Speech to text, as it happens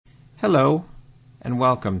Hello, and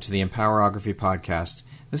welcome to the Empowerography Podcast.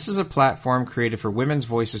 This is a platform created for women's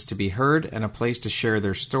voices to be heard and a place to share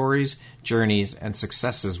their stories, journeys, and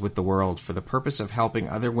successes with the world for the purpose of helping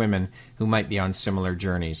other women who might be on similar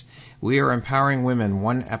journeys. We are empowering women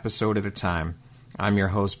one episode at a time. I'm your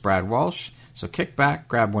host, Brad Walsh, so kick back,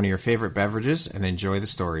 grab one of your favorite beverages, and enjoy the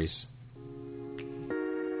stories.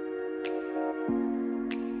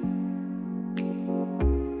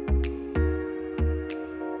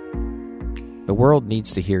 The world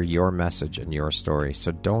needs to hear your message and your story,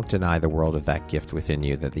 so don't deny the world of that gift within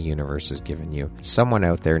you that the universe has given you. Someone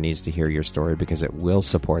out there needs to hear your story because it will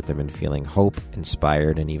support them in feeling hope,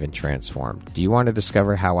 inspired, and even transformed. Do you want to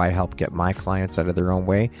discover how I help get my clients out of their own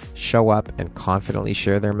way, show up, and confidently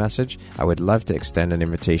share their message? I would love to extend an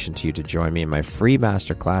invitation to you to join me in my free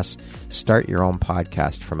masterclass, Start Your Own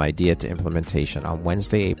Podcast from Idea to Implementation, on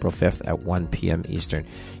Wednesday, April 5th at 1 p.m. Eastern.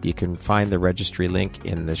 You can find the registry link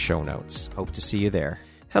in the show notes. Hope to see you there.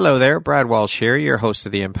 Hello there, Brad Walsh here, your host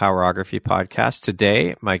of the Empowerography Podcast.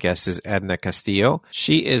 Today, my guest is Edna Castillo.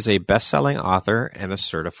 She is a best-selling author and a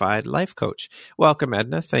certified life coach. Welcome,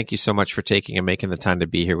 Edna. Thank you so much for taking and making the time to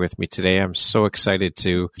be here with me today. I'm so excited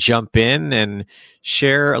to jump in and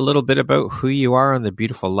share a little bit about who you are and the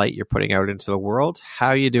beautiful light you're putting out into the world. How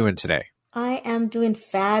are you doing today? I am doing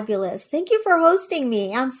fabulous. Thank you for hosting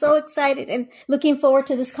me. I'm so excited and looking forward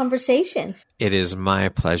to this conversation. It is my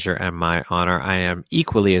pleasure and my honor. I am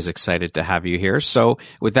equally as excited to have you here. So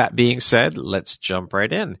with that being said, let's jump right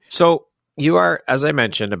in. So you are, as I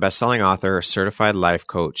mentioned, a best-selling author, a certified life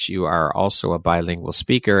coach. You are also a bilingual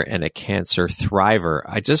speaker and a cancer thriver.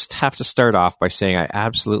 I just have to start off by saying I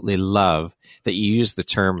absolutely love that you use the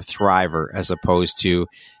term thriver as opposed to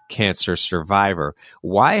cancer survivor.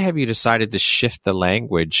 Why have you decided to shift the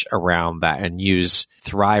language around that and use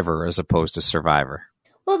thriver as opposed to survivor?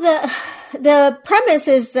 Well, the premise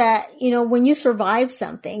is that, when you survive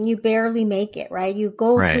something, you barely make it, right? You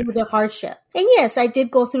go through the hardship. And yes, I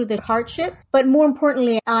did go through the hardship, but more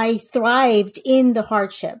importantly, I thrived in the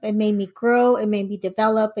hardship. It made me grow, it made me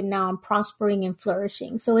develop, and now I'm prospering and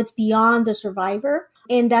flourishing. So it's beyond the survivor.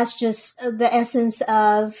 And that's just the essence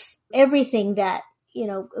of everything that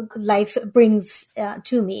life brings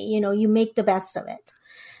to me. You make the best of it.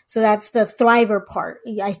 So that's the thriver part.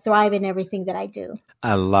 I thrive in everything that I do.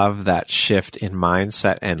 I love that shift in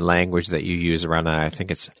mindset and language that you use around that. I think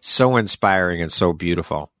it's so inspiring and so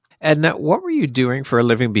beautiful. Edna, what were you doing for a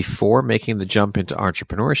living before making the jump into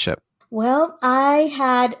entrepreneurship? Well, I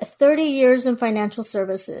had 30 years in financial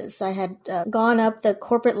services. I had gone up the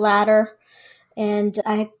corporate ladder, and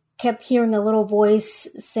I kept hearing a little voice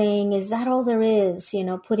saying, is that all there is?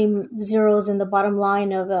 Putting zeros in the bottom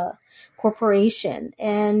line of a corporation.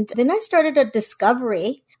 And then I started a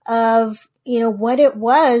discovery of, what it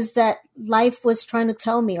was that life was trying to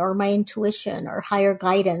tell me, or my intuition or higher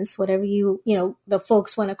guidance, whatever the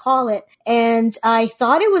folks want to call it. And I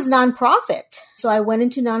thought it was nonprofit. So I went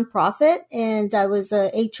into nonprofit, and I was a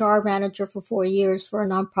HR manager for 4 years for a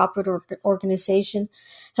nonprofit organization,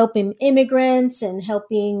 helping immigrants and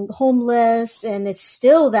helping homeless. And it's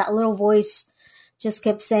still that little voice just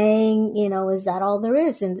kept saying, is that all there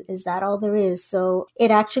is? And is that all there is? So it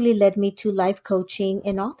actually led me to life coaching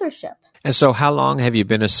and authorship. And so how long have you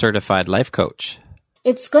been a certified life coach?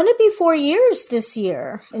 It's going to be 4 years this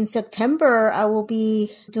year. In September, I will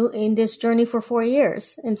be doing this journey for 4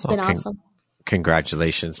 years. And it's been awesome.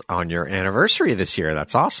 Congratulations on your anniversary this year.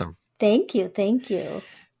 That's awesome. Thank you. Thank you.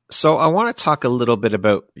 So I want to talk a little bit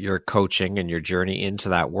about your coaching and your journey into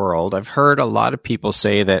that world. I've heard a lot of people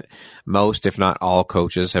say that most, if not all,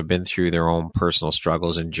 coaches have been through their own personal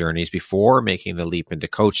struggles and journeys before making the leap into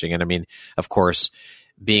coaching. And I mean, of course,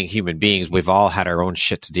 being human beings, we've all had our own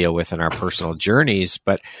shit to deal with in our personal journeys.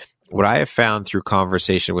 But what I have found through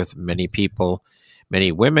conversation with many people,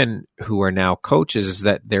 many women who are now coaches, is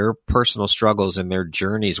that their personal struggles and their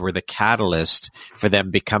journeys were the catalyst for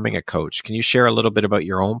them becoming a coach. Can you share a little bit about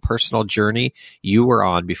your own personal journey you were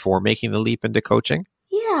on before making the leap into coaching?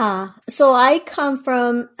 Yeah. So I come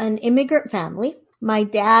from an immigrant family. My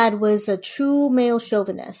dad was a true male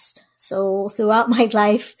chauvinist. So throughout my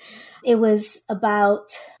life, it was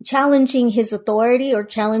about challenging his authority, or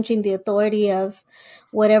challenging the authority of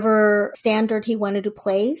whatever standard he wanted to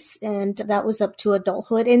place. And that was up to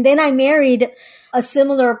adulthood. And then I married a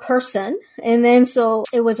similar person. And then so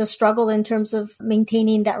it was a struggle in terms of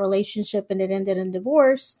maintaining that relationship, and it ended in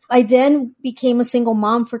divorce. I then became a single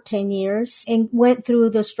mom for 10 years and went through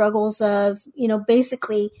the struggles of,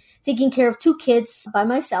 basically taking care of 2 kids by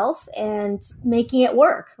myself and making it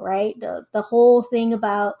work, right? The whole thing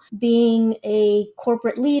about being a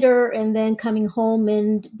corporate leader and then coming home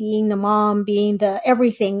and being the mom, being the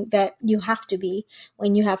everything that you have to be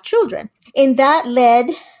when you have children. And that led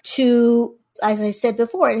to, as I said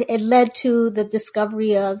before, it led to the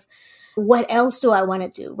discovery of what else do I want to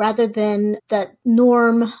do rather than that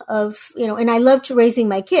norm of, and I loved raising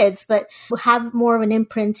my kids, but have more of an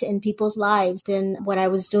imprint in people's lives than what I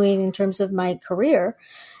was doing in terms of my career.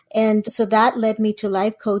 And so that led me to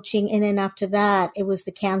life coaching. And then after that, it was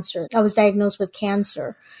the cancer. I was diagnosed with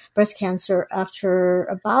cancer, breast cancer, after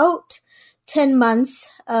about 10 months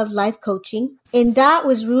of life coaching. And that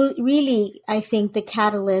was really, I think, the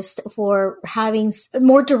catalyst for having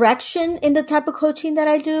more direction in the type of coaching that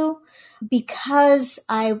I do, because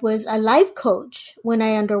I was a life coach when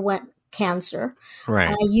I underwent cancer. Right.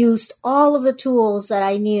 I used all of the tools that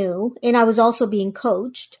I knew, and I was also being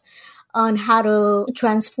coached on how to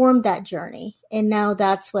transform that journey. And now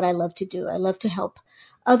that's what I love to do. I love to help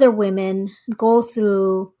other women go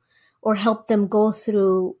through or help them go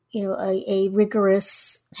through, a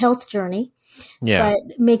rigorous health journey, but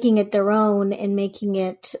making it their own and making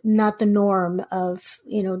it not the norm of,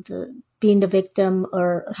 being the victim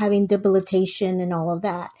or having debilitation and all of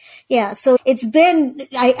that. Yeah. So it's been,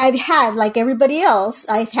 I've had, like everybody else,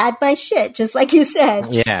 I've had my shit, just like you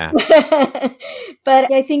said. Yeah.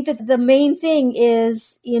 But I think that the main thing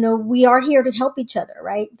is, we are here to help each other,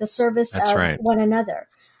 right? The service of one another.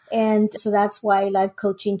 And so that's why life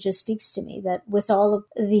coaching just speaks to me, that with all of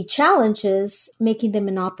the challenges, making them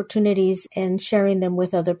in opportunities and sharing them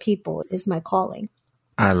with other people is my calling.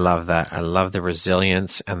 I love that. I love the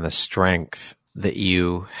resilience and the strength that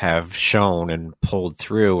you have shown and pulled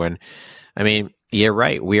through. And I mean, you're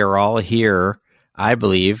right. We are all here, I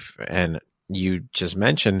believe, and you just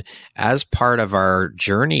mentioned, as part of our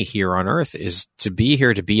journey here on earth is to be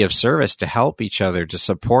here, to be of service, to help each other, to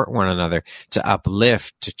support one another, to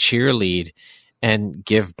uplift, to cheerlead and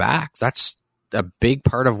give back. That's a big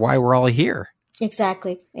part of why we're all here.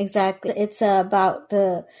 Exactly. It's about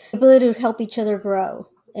the ability to help each other grow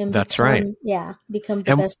and become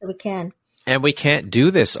the best that we can. And we can't do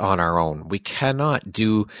this on our own. We cannot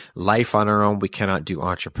do life on our own. We cannot do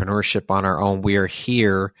entrepreneurship on our own. We are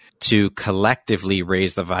here to collectively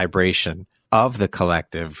raise the vibration of the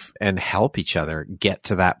collective and help each other get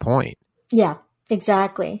to that point. Yeah.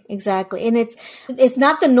 Exactly. And it's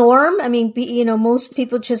not the norm. I mean, most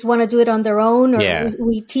people just want to do it on their own, or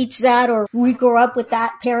we teach that, or we grow up with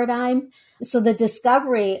that paradigm. So the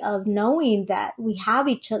discovery of knowing that we have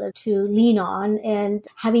each other to lean on and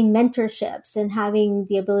having mentorships and having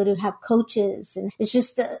the ability to have coaches. And it's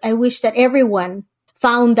just, I wish that everyone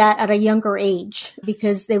found that at a younger age,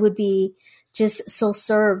 because they would be just so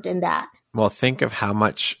served in that. Well, think of how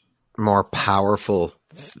much more powerful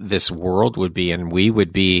this world would be, and we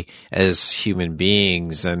would be as human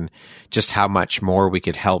beings, and just how much more we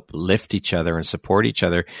could help lift each other and support each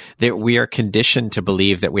other. That we are conditioned to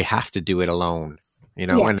believe that we have to do it alone,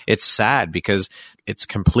 and it's sad because it's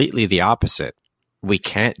completely the opposite. We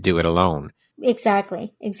can't do it alone.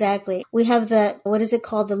 Exactly. We have what is it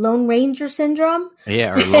called? The Lone Ranger syndrome?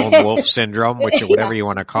 Yeah, or lone wolf syndrome, whatever you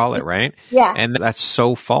want to call it, right? Yeah. And that's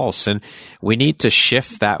so false. And we need to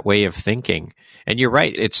shift that way of thinking. And you're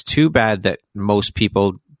right. It's too bad that most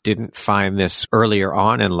people didn't find this earlier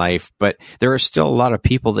on in life, but there are still a lot of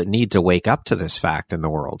people that need to wake up to this fact in the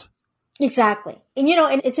world. Exactly. And,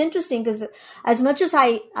 and it's interesting because as much as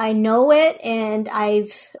I know it and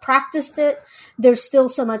I've practiced it, there's still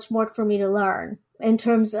so much more for me to learn in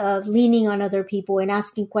terms of leaning on other people and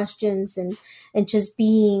asking questions and just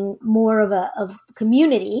being more of a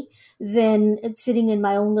community than sitting in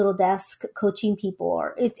my own little desk coaching people.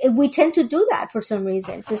 Or we tend to do that for some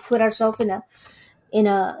reason, just put ourselves in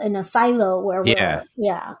a silo where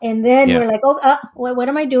and then we're like, what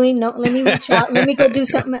am I doing? No, let me reach out. Let me go do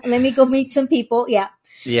something. Let me go meet some people.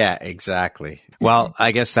 Yeah, exactly. Well,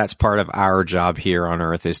 I guess that's part of our job here on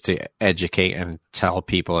earth, is to educate and tell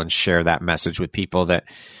people and share that message with people that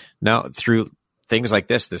through things like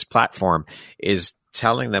this platform is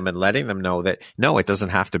telling them and letting them know that, no, it doesn't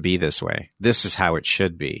have to be this way. This is how it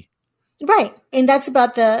should be. Right. And that's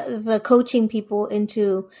about the coaching people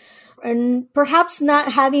into, and perhaps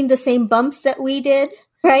not having the same bumps that we did,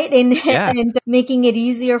 right? And making it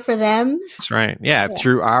easier for them. That's right. Yeah.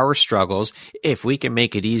 Through our struggles, if we can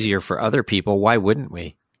make it easier for other people, why wouldn't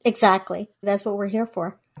we? Exactly. That's what we're here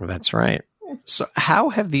for. That's right. So how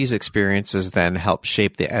have these experiences then helped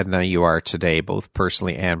shape the Edna you are today, both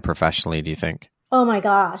personally and professionally, do you think? Oh my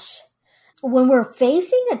gosh. When we're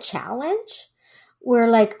facing a challenge, we're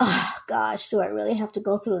like, oh gosh, do I really have to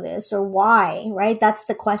go through this, or why? Right? That's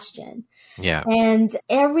the question. Yeah. And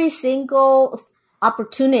every single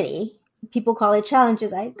opportunity people call it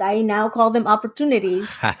challenges. I now call them opportunities.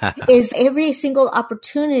 Is every single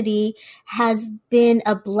opportunity has been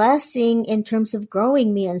a blessing in terms of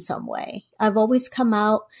growing me in some way. I've always come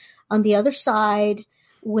out on the other side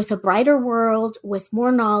with a brighter world, with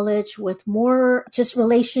more knowledge, with more just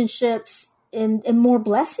relationships and more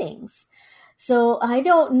blessings. So I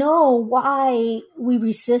don't know why we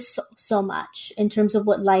resist so much in terms of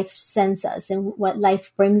what life sends us and what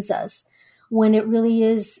life brings us, when it really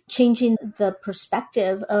is changing the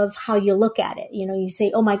perspective of how you look at it. You know, you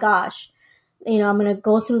say, oh my gosh, you know, I'm going to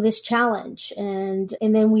go through this challenge. And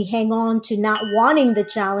then we hang on to not wanting the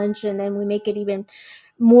challenge, and then we make it even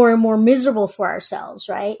more and more miserable for ourselves,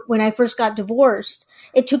 right? When I first got divorced,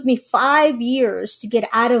 it took me 5 years to get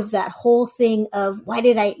out of that whole thing of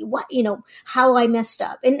how I messed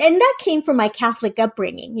up. And that came from my Catholic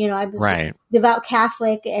upbringing. You know, I was Right. devout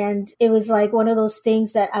Catholic, and it was like one of those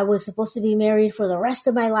things that I was supposed to be married for the rest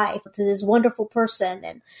of my life to this wonderful person.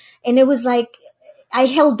 And it was like, I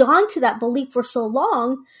held on to that belief for so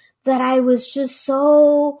long that I was just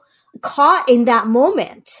so caught in that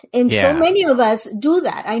moment. And so many of us do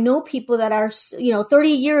that. I know people that are, 30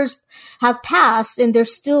 years have passed and they're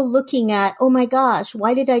still looking at, oh my gosh,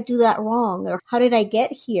 why did I do that wrong? Or how did I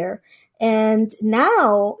get here? And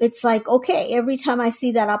now it's like, okay, every time I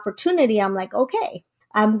see that opportunity, I'm like, okay,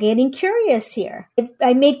 I'm getting curious here.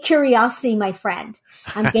 I made curiosity my friend.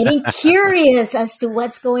 I'm getting curious as to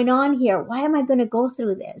what's going on here. Why am I going to go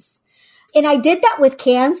through this? And I did that with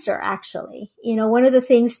cancer, actually. You know, one of the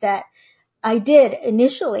things that I did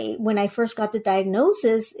initially when I first got the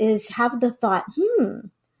diagnosis is have the thought,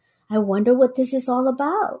 I wonder what this is all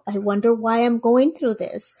about. I wonder why I'm going through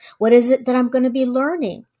this. What is it that I'm going to be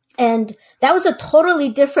learning? And that was a totally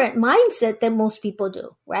different mindset than most people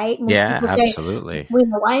do, right? Most people say, absolutely. well,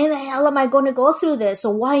 why in the hell am I going to go through this?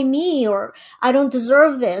 Or why me? Or I don't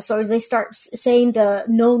deserve this. Or they start saying the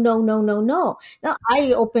no, no, no, no, no. Now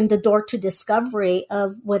I opened the door to discovery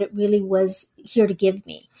of what it really was here to give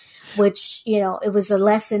me, which, it was a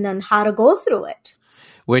lesson on how to go through it.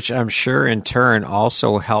 Which I'm sure in turn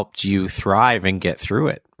also helped you thrive and get through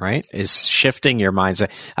it, right? Is shifting your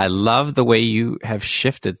mindset. I love the way you have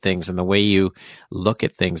shifted things and the way you look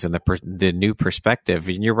at things and the new perspective.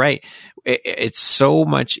 And you're right. It's so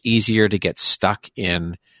much easier to get stuck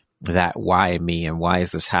in that why me and why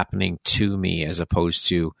is this happening to me as opposed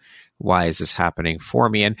to why is this happening for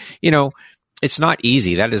me? And, it's not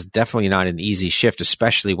easy. That is definitely not an easy shift,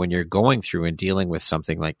 especially when you're going through and dealing with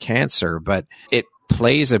something like cancer, but it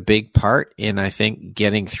plays a big part in, I think,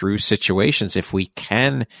 getting through situations if we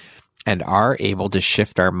can and are able to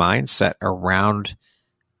shift our mindset around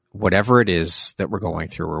whatever it is that we're going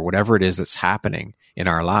through or whatever it is that's happening in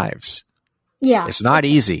our lives. Yeah. It's not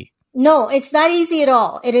easy. No, it's not easy at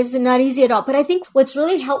all. It is not easy at all. But I think what's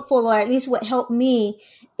really helpful, or at least what helped me,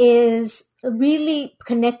 is really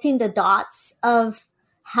connecting the dots of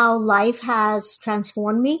how life has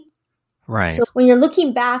transformed me. Right. So when you're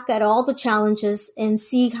looking back at all the challenges and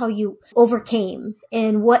see how you overcame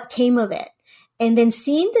and what came of it, and then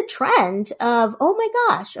seeing the trend of, oh my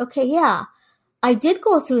gosh, okay, yeah, I did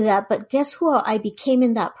go through that, but guess who I became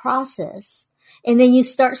in that process? And then you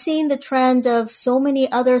start seeing the trend of so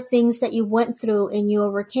many other things that you went through and you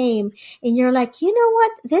overcame. And you're like, you know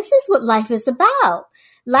what? This is what life is about.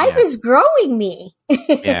 Life is growing me.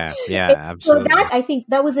 Yeah, absolutely. So I think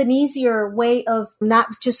that was an easier way of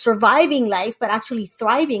not just surviving life, but actually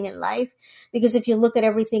thriving in life. Because if you look at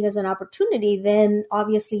everything as an opportunity, then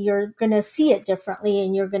obviously you're going to see it differently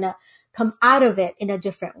and you're going to come out of it in a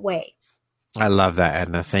different way. I love that,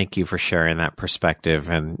 Edna. Thank you for sharing that perspective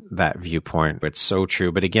and that viewpoint. It's so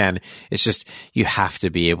true. But again, it's just you have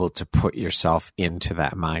to be able to put yourself into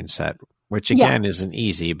that mindset, which again isn't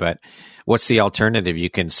easy. But what's the alternative? You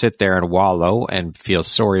can sit there and wallow and feel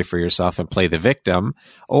sorry for yourself and play the victim,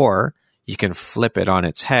 or you can flip it on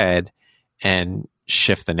its head and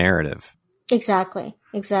shift the narrative. Exactly.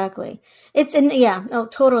 Totally.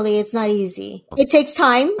 It's not easy. It takes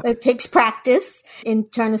time. It takes practice in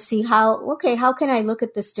trying to see how can I look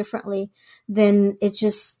at this differently than it's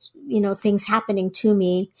just, things happening to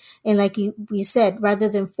me. And like you said, rather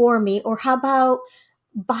than for me, or how about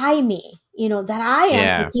by me, that I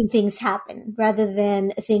am making things happen rather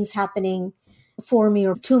than things happening for me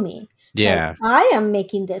or to me. Yeah. Like, I am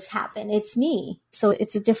making this happen. It's me. So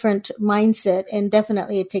it's a different mindset, and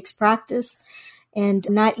definitely it takes practice and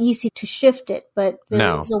not easy to shift it, but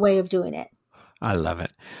there is a way of doing it. I love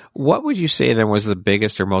it. What would you say then was the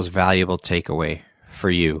biggest or most valuable takeaway for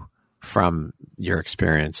you from your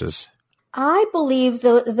experiences? I believe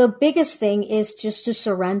the biggest thing is just to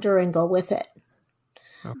surrender and go with it.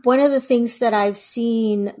 One of the things that I've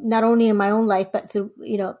seen, not only in my own life, but through,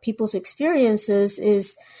 people's experiences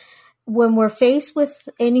is when we're faced with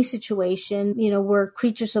any situation, we're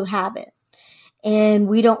creatures of habit and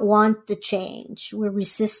we don't want the change. We're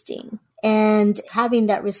resisting. And having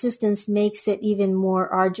that resistance makes it even more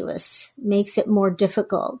arduous, makes it more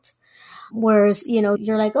difficult. Whereas,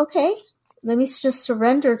 you're like, okay, let me just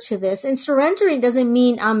surrender to this. And surrendering doesn't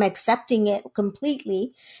mean I'm accepting it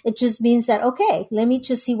completely. It just means that, okay, let me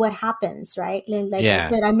just see what happens, right? Like I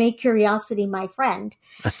said, I make curiosity my friend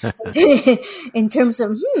in terms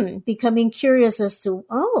of becoming curious as to,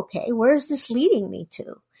 okay, where is this leading me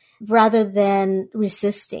to? Rather than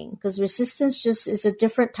resisting, because resistance just is a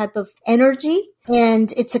different type of energy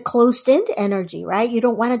and it's a closed-in energy, right? You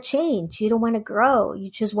don't want to change. You don't want to grow.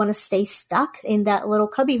 You just want to stay stuck in that little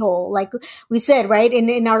cubbyhole, like we said, right?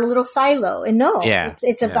 In our little silo. And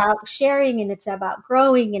it's about sharing and it's about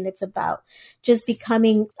growing and it's about just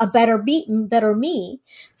becoming a better me.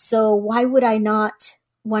 So why would I not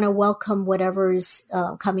want to welcome whatever's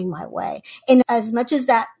coming my way? And as much as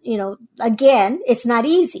that, again, it's not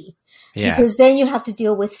easy because then you have to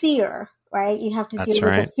deal with fear, right? You have to deal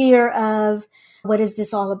with the fear of what is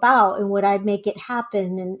this all about and would I make it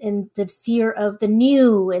happen and the fear of the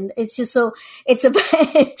new. And it's just it's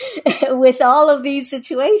about with all of these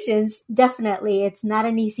situations, definitely it's not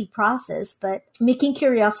an easy process, but making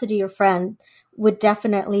curiosity your friend would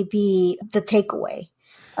definitely be the takeaway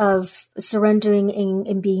of surrendering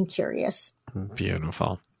and being curious.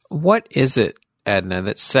 Beautiful. What is it, Edna,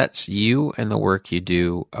 that sets you and the work you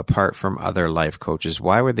do apart from other life coaches?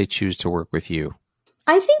 Why would they choose to work with you?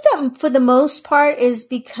 I think that for the most part is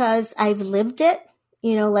because I've lived it.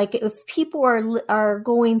 Like if people are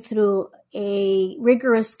going through a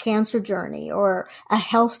rigorous cancer journey or a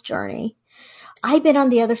health journey, I've been on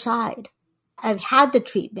the other side. I've had the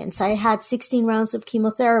treatments. I had 16 rounds of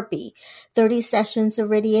chemotherapy, 30 sessions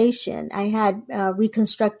of radiation. I had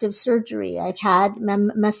reconstructive surgery. I've had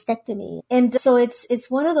mastectomy. And so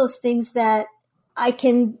it's one of those things that I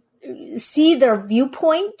can see their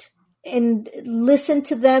viewpoint and listen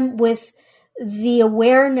to them with the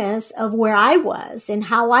awareness of where I was and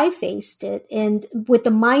how I faced it. And with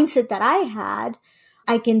the mindset that I had,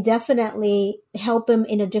 I can definitely help them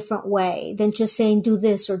in a different way than just saying, do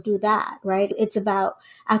this or do that, right? It's about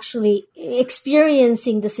actually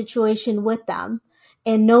experiencing the situation with them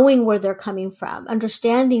and knowing where they're coming from,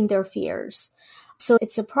 understanding their fears. So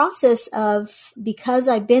it's a process of, because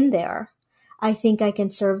I've been there, I think I can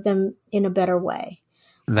serve them in a better way.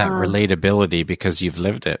 That relatability because you've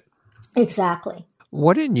lived it. Exactly.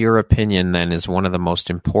 What, in your opinion, then, is one of the most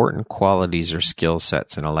important qualities or skill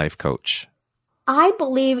sets in a life coach? I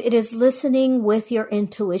believe it is listening with your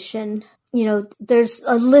intuition. There's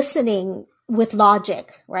a listening with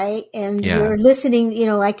logic, right? And you're listening,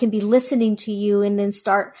 I can be listening to you and then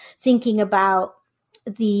start thinking about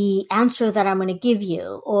the answer that I'm going to give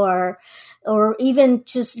you or even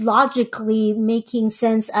just logically making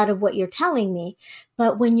sense out of what you're telling me.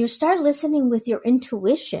 But when you start listening with your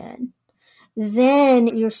intuition, then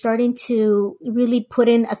you're starting to really put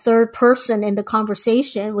in a third person in the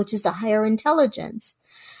conversation, which is the higher intelligence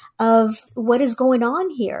of what is going on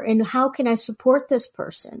here and how can I support this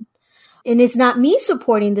person? And it's not me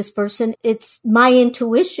supporting this person. It's my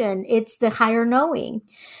intuition. It's the higher knowing.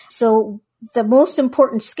 So the most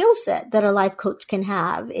important skill set that a life coach can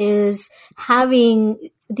have is having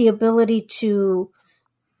the ability to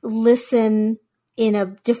listen in a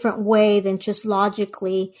different way than just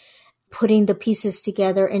logically putting the pieces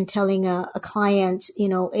together and telling a client,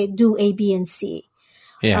 do A, B, and C.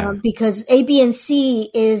 Yeah. Because A, B, and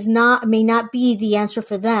C may not be the answer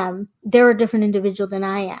for them. They're a different individual than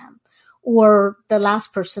I am, or the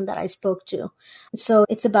last person that I spoke to. So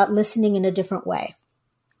it's about listening in a different way.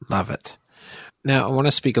 Love it. Now, I want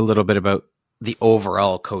to speak a little bit about the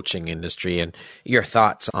overall coaching industry and your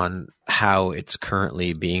thoughts on how it's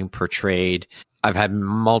currently being portrayed. I've had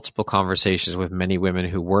multiple conversations with many women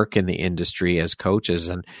who work in the industry as coaches,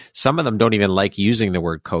 and some of them don't even like using the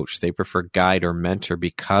word coach. They prefer guide or mentor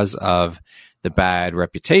because of the bad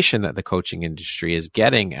reputation that the coaching industry is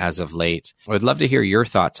getting as of late. I'd love to hear your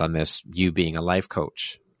thoughts on this, you being a life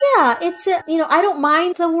coach. Yeah, I don't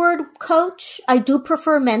mind the word coach. I do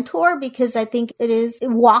prefer mentor because I think it is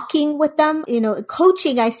walking with them.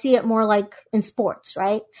 Coaching, I see it more like in sports,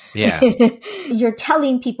 right? Yeah. You're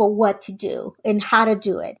telling people what to do and how to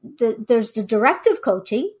do it. There's the directive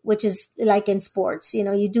coaching, which is like in sports.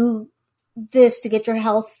 You do this to get your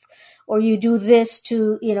health or you do this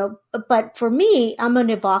to, but for me, I'm an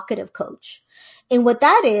evocative coach. And what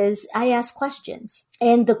that is, I ask questions.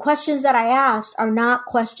 And the questions that I ask are not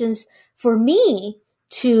questions for me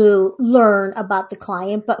to learn about the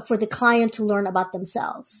client, but for the client to learn about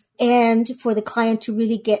themselves and for the client to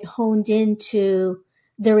really get honed into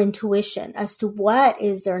their intuition as to what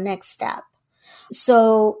is their next step.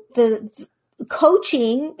 So the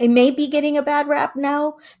coaching, it may be getting a bad rap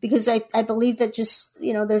now because I believe that just,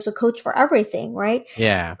 there's a coach for everything, right?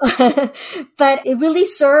 Yeah. But it really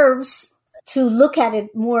serves to look at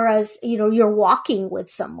it more as, you're walking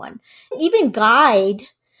with someone. Even guide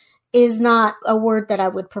is not a word that I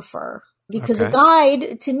would prefer because a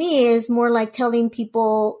guide to me is more like telling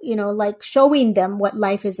people, like showing them what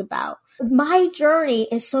life is about. My journey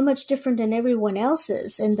is so much different than everyone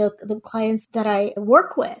else's and the clients that I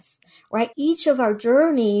work with, right? Each of our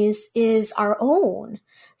journeys is our own.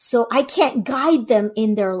 So I can't guide them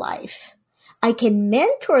in their life. I can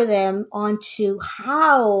mentor them onto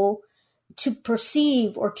how to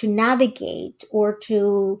perceive or to navigate or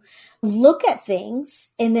to look at things.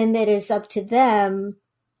 And then it is up to them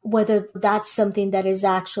whether that's something that is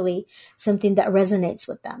actually something that resonates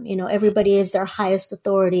with them. Everybody is their highest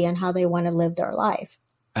authority on how they want to live their life.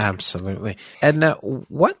 Absolutely. Edna,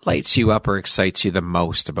 what lights you up or excites you the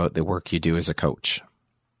most about the work you do as a coach?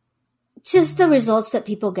 Just the results that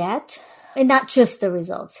people get, and not just the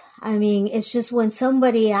results. I mean, it's just when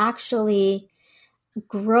somebody actually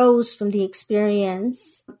grows from the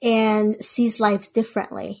experience and sees life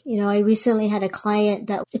differently. I recently had a client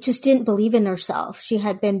that just didn't believe in herself. She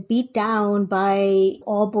had been beat down by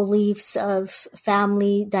all beliefs of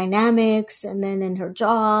family dynamics and then in her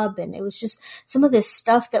job. And it was just some of this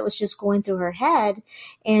stuff that was just going through her head.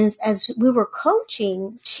 And as we were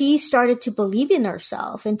coaching, she started to believe in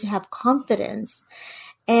herself and to have confidence.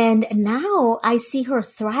 And now I see her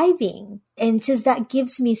thriving. And just that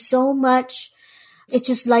gives me so much. It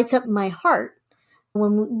just lights up my heart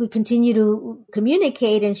when we continue to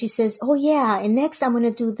communicate and she says, oh yeah, and next I'm going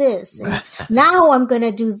to do this. And now I'm going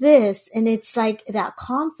to do this. And it's like that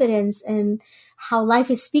confidence and how life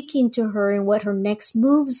is speaking to her and what her next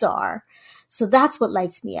moves are. So that's what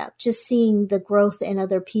lights me up, just seeing the growth in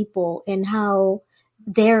other people and how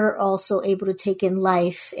they're also able to take in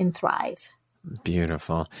life and thrive.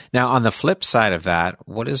 Beautiful. Now, on the flip side of that,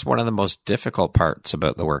 what is one of the most difficult parts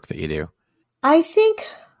about the work that you do? I think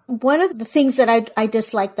one of the things that I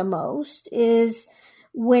dislike the most is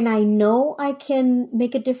when I know I can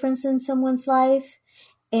make a difference in someone's life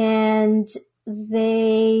and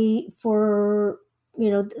they, for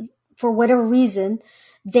whatever reason,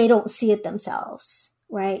 they don't see it themselves,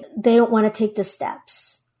 right? They don't want to take the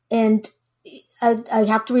steps. And I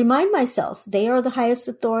have to remind myself, they are the highest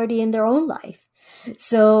authority in their own life.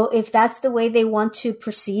 So if that's the way they want to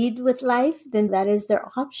proceed with life, then that is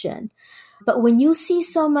their option. But when you see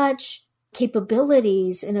so much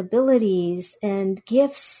capabilities and abilities and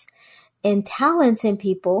gifts and talents in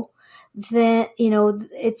people, then,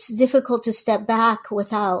 it's difficult to step back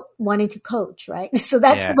without wanting to coach, right? So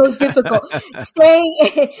that's the most difficult.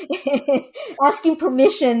 Asking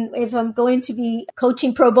permission if I'm going to be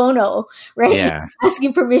coaching pro bono, right? Yeah.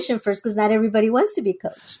 Asking permission first because not everybody wants to be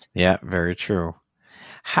coached. Yeah, very true.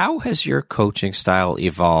 How has your coaching style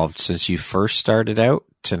evolved since you first started out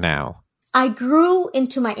to now? I grew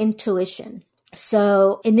into my intuition.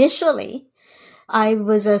 So initially, I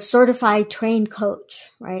was a certified trained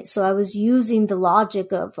coach, right? So I was using the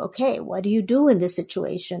logic of, okay, what do you do in this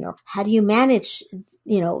situation? Or how do you manage,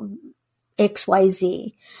 X, Y,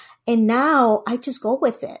 Z? And now I just go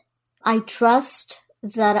with it. I trust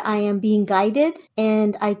that I am being guided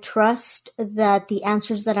and I trust that the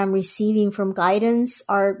answers that I'm receiving from guidance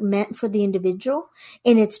are meant for the individual.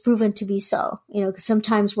 And it's proven to be so, because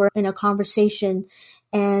sometimes we're in a conversation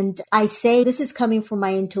and I say, this is coming from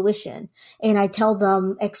my intuition. And I tell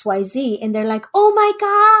them X, Y, Z. And they're like, oh my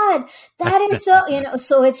God, that is so,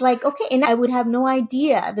 so it's like, okay. And I would have no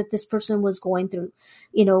idea that this person was going through,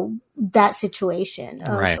 that situation.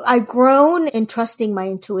 Right. So I've grown in trusting my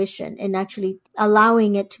intuition and actually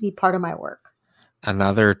allowing it to be part of my work.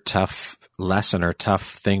 Another tough lesson or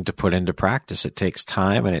tough thing to put into practice. It takes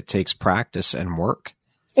time and it takes practice and work.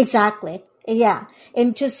 Exactly. Yeah.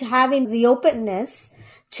 And just having the openness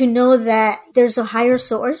to know that there's a higher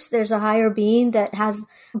source, there's a higher being that has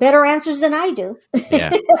better answers than I do.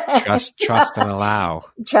 Yeah. Trust and allow.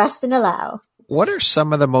 Trust and allow. What are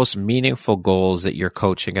some of the most meaningful goals that your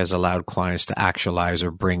coaching has allowed clients to actualize or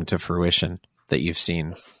bring to fruition that you've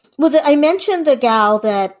seen? Well, I mentioned the gal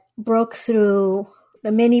that broke through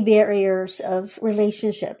the many barriers of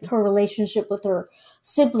relationship, her relationship with her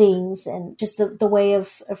siblings and just the way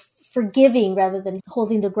of forgiving rather than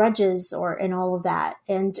holding the grudges and all of that.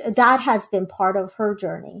 And that has been part of her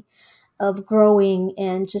journey of growing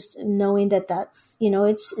and just knowing that that's,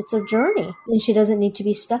 it's a journey and she doesn't need to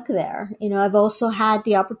be stuck there. I've also had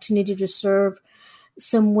the opportunity to serve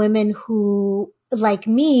some women who, like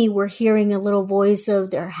me, were hearing a little voice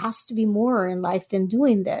of there has to be more in life than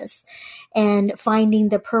doing this, and finding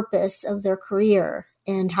the purpose of their career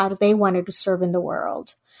and how do they wanted to serve in the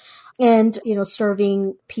world. And,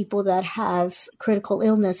 serving people that have critical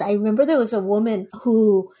illness. I remember there was a woman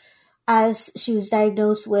who, as she was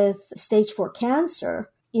diagnosed with stage 4 cancer,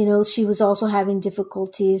 she was also having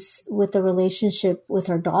difficulties with the relationship with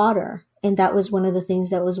her daughter. And that was one of the things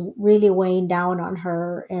that was really weighing down on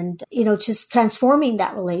her and, just transforming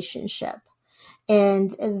that relationship.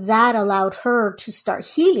 And that allowed her to start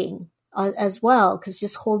healing as well, because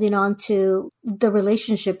just holding on to the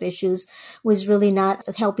relationship issues was really not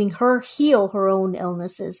helping her heal her own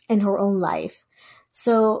illnesses in her own life.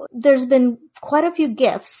 So there's been quite a few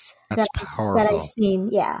gifts that I've seen.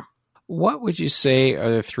 Yeah. What would you say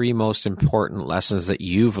are the 3 most important lessons that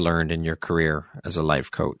you've learned in your career as a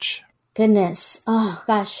life coach? Goodness. Oh,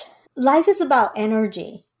 gosh. Life is about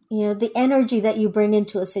energy, the energy that you bring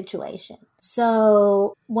into a situation.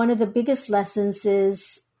 So one of the biggest lessons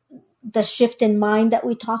is the shift in mind that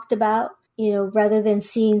we talked about, rather than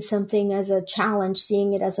seeing something as a challenge,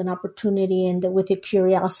 seeing it as an opportunity and with a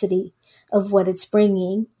curiosity of what it's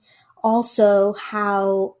bringing. Also,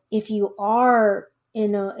 how if you are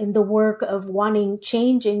in the work of wanting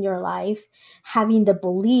change in your life, having the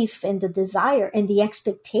belief and the desire and the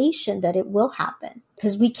expectation that it will happen.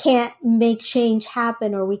 Because we can't make change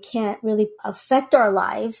happen, or we can't really affect our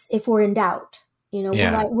lives if we're in doubt.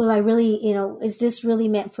 Will I really, is this really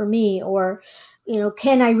meant for me? Or,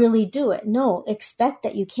 can I really do it? No, expect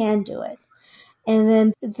that you can do it. And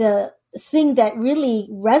then the thing that really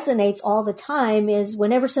resonates all the time is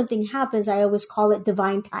whenever something happens, I always call it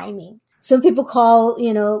divine timing. Some people call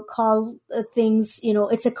things,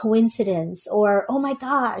 it's a coincidence, or, oh my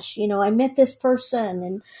gosh, I met this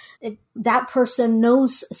person and that person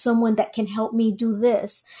knows someone that can help me do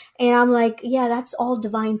this. And I'm like, yeah, that's all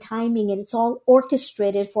divine timing and it's all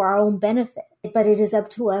orchestrated for our own benefit. But it is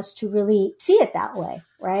up to us to really see it that way,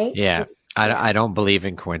 right? Yeah. I don't believe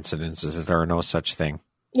in coincidences. There are no such thing.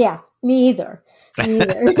 Yeah, me either.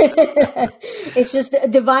 It's just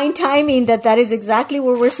divine timing that is exactly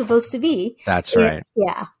where we're supposed to be. That's right.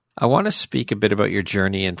 Yeah. I want to speak a bit about your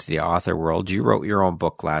journey into the author world. You wrote your own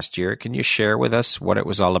book last year. Can you share with us what it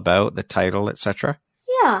was all about, the title, etc.?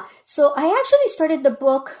 Yeah. So I actually started the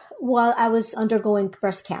book while I was undergoing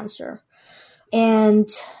breast cancer. And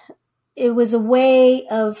it was a way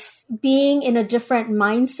of being in a different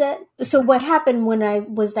mindset. So what happened when I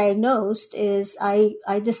was diagnosed is I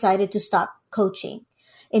decided to stop coaching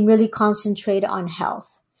and really concentrate on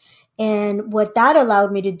health. And what that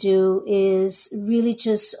allowed me to do is really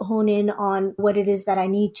just hone in on what it is that I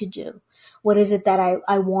need to do. What is it that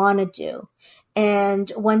I want to do? And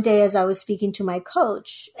one day as I was speaking to my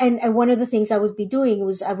coach, and one of the things I would be doing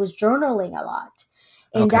was I was journaling a lot.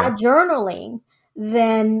 And that journaling,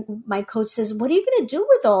 then my coach says, what are you going to do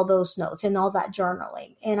with all those notes and all that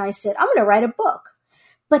journaling? And I said, I'm going to write a book.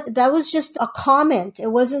 But that was just a comment. It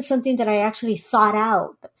wasn't something that I actually thought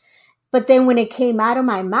out. But then when it came out of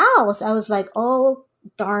my mouth, I was like, oh,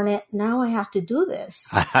 darn it. Now I have to do this.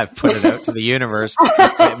 I've put it out to the universe.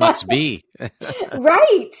 It must be.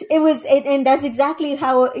 Right. And that's exactly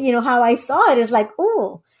how I saw it. It's like,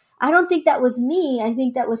 oh, I don't think that was me. I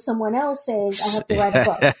think that was someone else saying I have to write a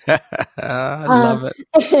book. I love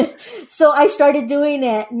it. So I started doing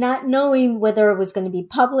it, not knowing whether it was going to be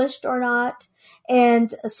published or not.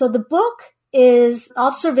 And so the book is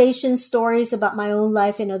observation stories about my own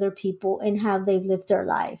life and other people and how they've lived their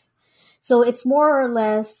life. So it's more or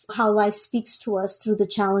less how life speaks to us through the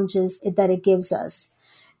challenges that it gives us,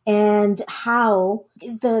 and how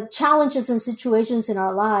the challenges and situations in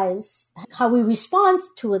our lives, how we respond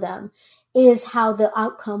to them is how the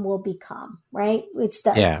outcome will become, right?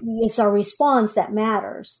 It's our response that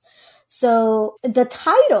matters. So the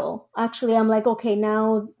title, actually, I'm like, okay,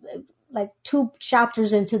 now like 2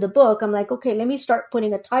 chapters into the book, I'm like, okay, let me start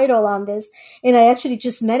putting a title on this. And I actually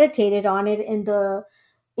just meditated on it, and the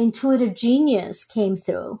intuitive genius came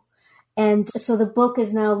through. And so the book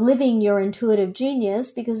is now Living Your Intuitive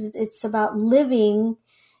Genius, because it's about living,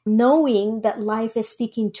 knowing that life is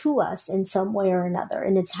speaking to us in some way or another.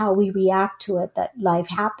 And it's how we react to it that life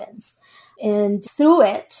happens. And through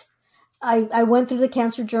it, I went through the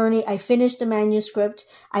cancer journey. I finished the manuscript.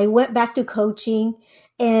 I went back to coaching,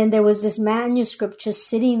 and there was this manuscript just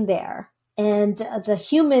sitting there. And the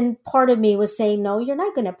human part of me was saying, no, you're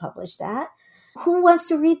not going to publish that. Who wants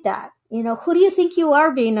to read that? Who do you think you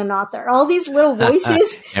are being an author? All these little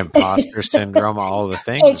voices. Imposter syndrome, all the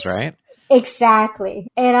things, right?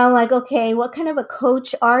 Exactly. And I'm like, okay, what kind of a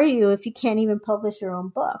coach are you if you can't even publish your own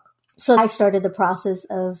book? So I started the process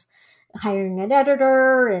of hiring an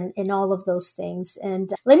editor and all of those things.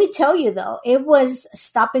 And let me tell you though, it was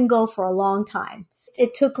stop and go for a long time.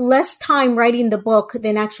 It took less time writing the book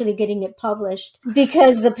than actually getting it published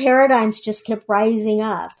because the paradigms just kept rising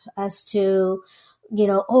up as to,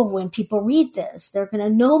 when people read this, they're going to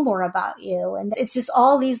know more about you. And it's just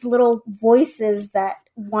all these little voices that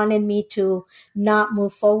wanted me to not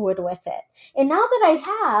move forward with it. And now that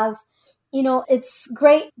I have, it's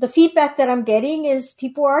great. The feedback that I'm getting is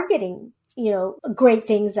people are getting, great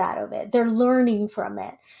things out of it. They're learning from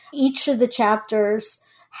it. Each of the chapters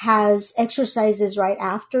has exercises right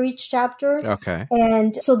after each chapter. Okay.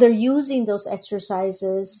 And so they're using those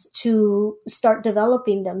exercises to start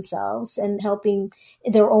developing themselves and helping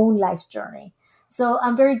their own life journey. So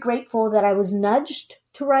I'm very grateful that I was nudged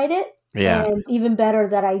to write it. Yeah. And even better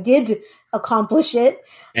that I did accomplish it.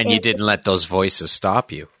 And you didn't let those voices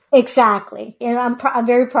stop you. Exactly. And I'm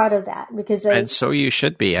very proud of that because and so you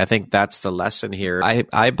should be. I think that's the lesson here.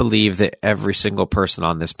 I believe that every single person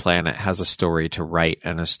on this planet has a story to write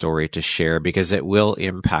and a story to share because it will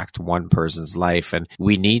impact one person's life. And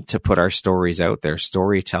we need to put our stories out there.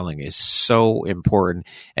 Storytelling is so important.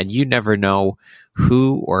 And you never know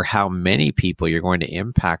who or how many people you're going to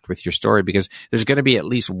impact with your story because there's going to be at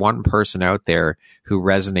least one person out there who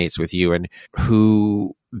resonates with you and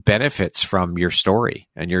who benefits from your story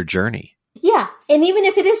and your journey. Yeah. And even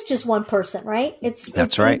if it is just one person, right?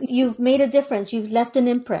 That's right. You've made a difference. You've left an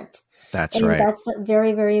imprint. That's right. That's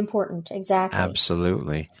very, very important. Exactly.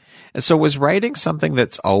 Absolutely. And so was writing something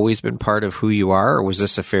that's always been part of who you are, or was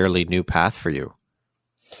this a fairly new path for you?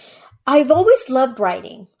 I've always loved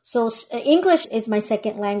writing. So English is my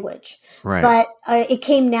second language, right. But it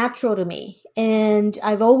came natural to me. And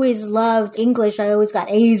I've always loved English. I always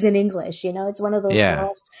got A's in English. It's one of those. Yeah.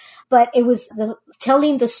 Girls. But it was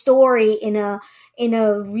telling the story in a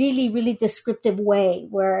really, really descriptive way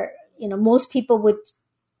where, most people would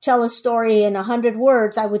tell a story in 100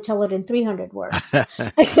 words. I would tell it in 300 words.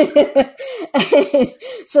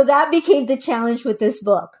 So that became the challenge with this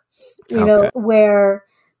book, where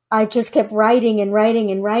I just kept writing and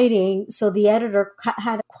writing and writing. So the editor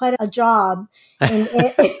had quite a job in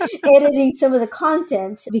editing some of the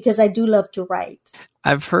content because I do love to write.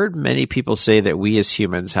 I've heard many people say that we as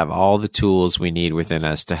humans have all the tools we need within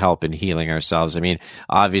us to help in healing ourselves. I mean,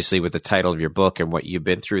 obviously with the title of your book and what you've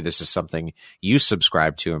been through, this is something you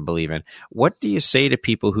subscribe to and believe in. What do you say to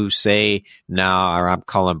people who say, no, or I'm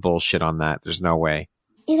calling bullshit on that? There's no way.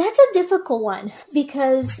 Yeah, that's a difficult one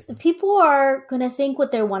because people are going to think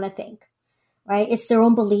what they want to think, right? It's their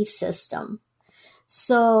own belief system.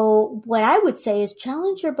 So what I would say is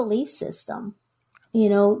challenge your belief system,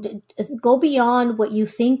 go beyond what you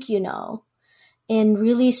think you know and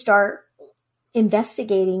really start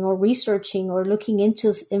investigating or researching or looking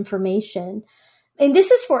into information. And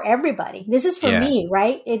this is for everybody. This is for me,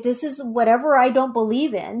 right? This is whatever I don't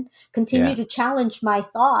believe in, continue to challenge my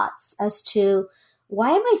thoughts as to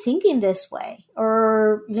why am I thinking this way?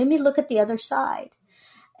 Or let me look at the other side.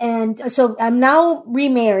 And so I'm now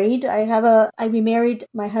remarried. I remarried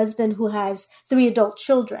my husband who has 3 adult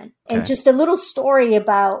children. Okay. And just a little story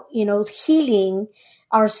about, healing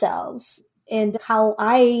ourselves and how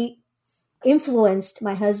I influenced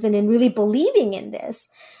my husband in really believing in this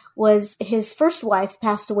was his first wife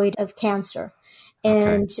passed away of cancer.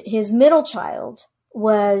 And his middle child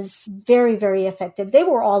was very, very affected. They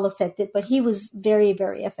were all affected, but he was very,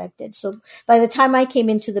 very affected. So by the time I came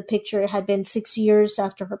into the picture, it had been 6 years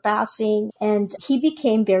after her passing, and he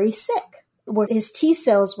became very sick, where his T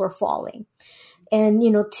cells were falling. And,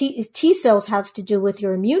 T cells have to do with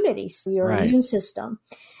your immunity, so your immune system.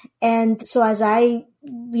 And so as I,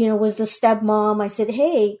 was the stepmom, I said,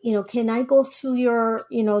 hey, can I go through your,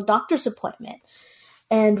 doctor's appointment?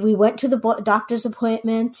 And we went to the doctor's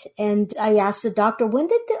appointment and I asked the doctor, when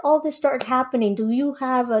did all this start happening? Do you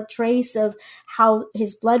have a trace of how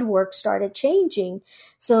his blood work started changing?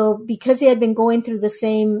 So because he had been going through the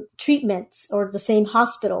same treatments or the same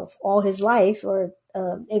hospital all his life, or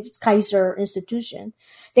it's Kaiser institution,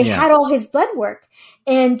 they had all his blood work.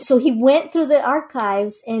 And so he went through the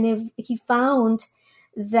archives and he found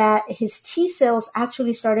that his T cells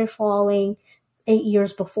actually started falling 8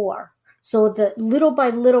 years before. So the little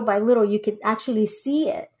by little, you could actually see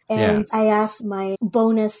it. And I asked my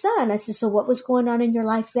bonus son, I said, so what was going on in your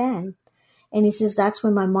life then? And he says, that's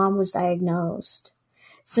when my mom was diagnosed.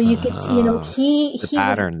 So you could, the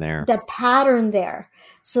pattern there.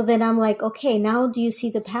 So then I'm like, okay, now do you see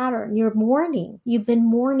the pattern? You're mourning. You've been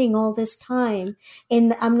mourning all this time.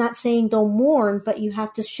 And I'm not saying don't mourn, but you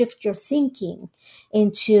have to shift your thinking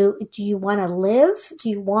into, do you want to live? Do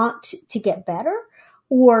you want to get better?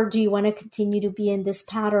 Or do you want to continue to be in this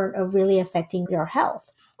pattern of really affecting your health?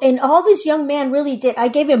 And all this young man really did. I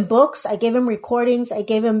gave him books. I gave him recordings. I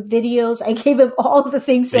gave him videos. I gave him all the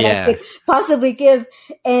things that I could possibly give.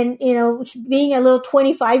 And, being a little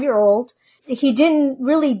 25-year-old, he didn't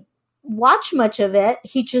really watch much of it.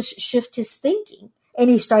 He just shifted his thinking and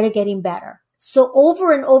he started getting better. So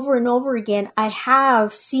over and over and over again, I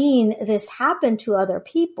have seen this happen to other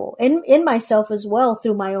people and in myself as well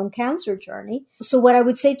through my own cancer journey. So what I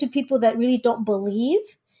would say to people that really don't believe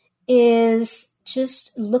is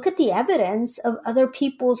just look at the evidence of other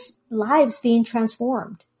people's lives being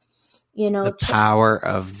transformed. The power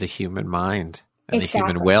of the human mind and the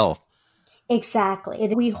human will. Exactly.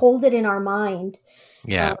 And we hold it in our mind.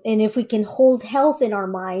 Yeah. And if we can hold health in our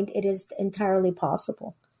mind, it is entirely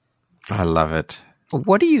possible. I love it.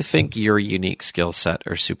 What do you think your unique skill set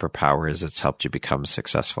or superpower is that's helped you become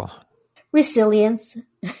successful? Resilience.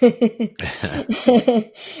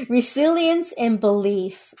 Resilience and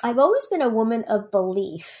belief. I've always been a woman of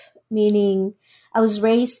belief, meaning I was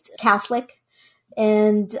raised Catholic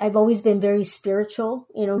and I've always been very spiritual,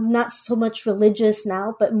 not so much religious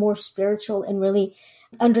now, but more spiritual and really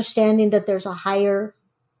understanding that there's a higher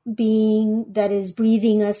being that is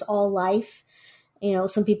breathing us all life.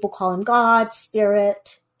 Some people call him God,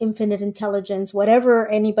 spirit, infinite intelligence, whatever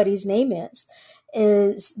anybody's name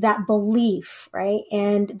is that belief, right?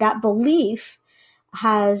 And that belief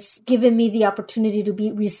has given me the opportunity to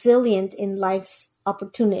be resilient in life's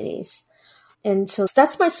opportunities. And so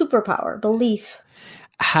that's my superpower, belief.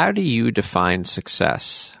 How do you define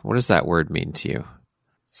success? What does that word mean to you?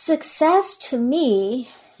 Success to me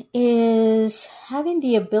is having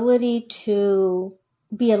the ability to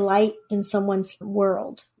be a light in someone's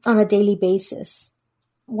world on a daily basis.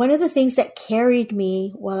 One of the things that carried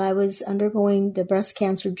me while I was undergoing the breast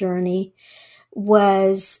cancer journey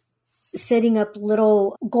was setting up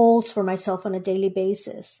little goals for myself on a daily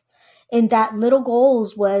basis. And that little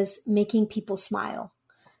goals was making people smile.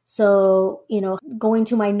 So, going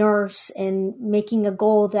to my nurse and making a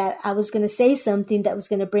goal that I was going to say something that was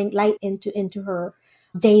going to bring light into her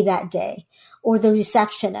day that day, or the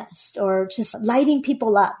receptionist, or just lighting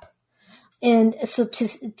people up. And so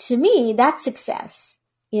to me, that's success.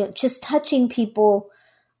 Just touching people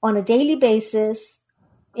on a daily basis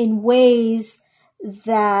in ways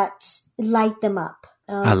that light them up.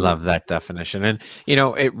 I love that definition. And,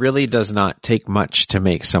 it really does not take much to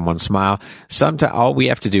make someone smile. Sometimes all we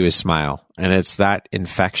have to do is smile. And it's that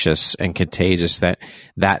infectious and contagious that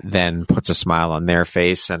then puts a smile on their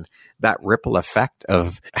face. And that ripple effect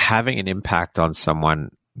of having an impact on someone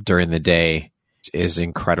during the day is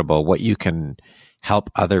incredible. What you can help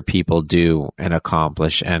other people do and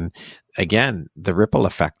accomplish. And again, the ripple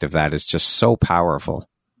effect of that is just so powerful.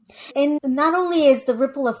 And not only is the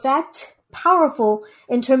ripple effect powerful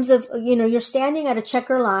in terms of, you're standing at a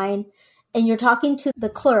checker line and you're talking to the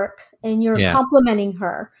clerk and you're complimenting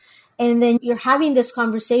her. And then you're having this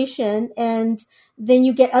conversation and then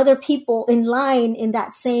you get other people in line in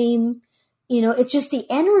that same, it's just the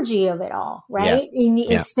energy of it all, right? Yeah. And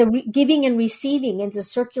it's the giving and receiving and the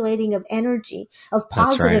circulating of energy, of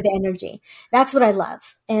positive energy. That's what I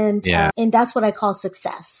love. And that's what I call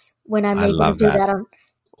success when I'm able to do that.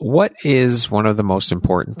 What is one of the most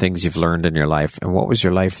important things you've learned in your life? And what was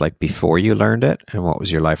your life like before you learned it? And what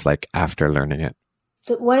was your life like after learning it?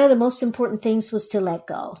 So one of the most important things was to let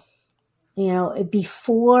go.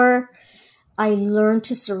 Before I learned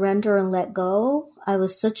to surrender and let go, I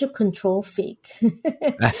was such a control freak.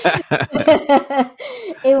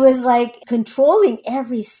 It was like controlling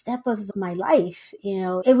every step of my life.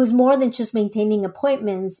 It was more than just maintaining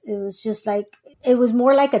appointments. It was just like, it was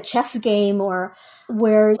more like a chess game, or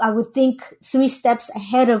where I would think 3 steps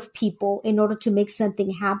ahead of people in order to make something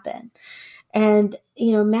happen. And,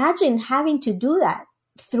 imagine having to do that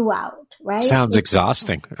throughout, right? Sounds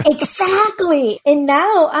exhausting. Exactly. And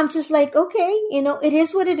now I'm just like, okay, it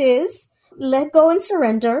is what it is. Let go and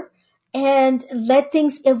surrender and let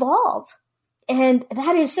things evolve. And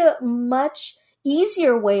that is a much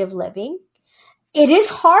easier way of living. It is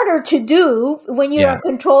harder to do when you are in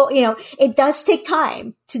control. It does take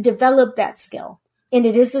time to develop that skill. And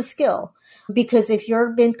it is a skill, because if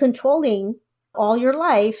you've been controlling all your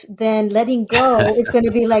life, then letting go is going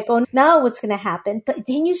to be like, oh, now what's going to happen? But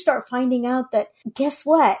then you start finding out that, guess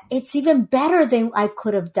what? It's even better than I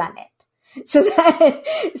could have done it. So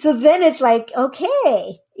then it's like,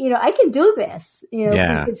 okay, I can do this,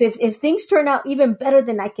 Yeah. because if things turn out even better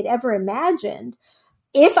than I could ever imagine,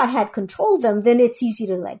 if I had controlled them, then it's easy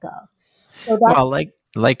to let go. So that, Well,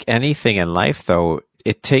 like anything in life, though,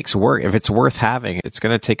 it takes work. If it's worth having, it's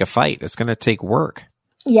going to take a fight. It's going to take work.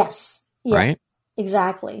 yes, Right?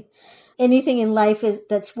 exactly. Anything in life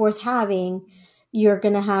that's worth having, you're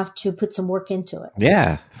going to have to put some work into it.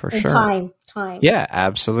 Yeah, for And sure. time. Yeah,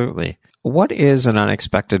 absolutely. What is an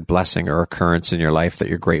unexpected blessing or occurrence in your life that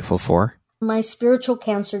you're grateful for? My spiritual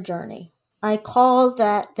cancer journey. I call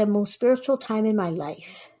that the most spiritual time in my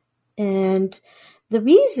life. And the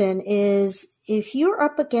reason is, if you're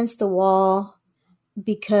up against the wall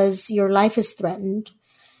because your life is threatened,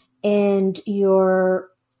 and you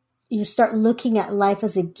start looking at life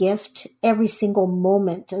as a gift every single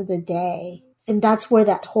moment of the day. And that's where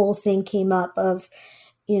that whole thing came up of,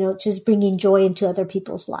 just bringing joy into other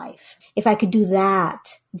people's life. If I could do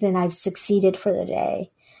that, then I've succeeded for the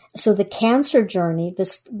day. So the cancer journey,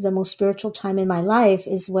 the most spiritual time in my life,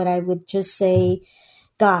 is what I would just say,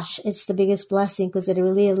 gosh, it's the biggest blessing, because it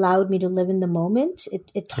really allowed me to live in the moment.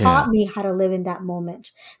 It taught me how to live in that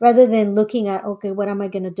moment, rather than looking at, okay, what am I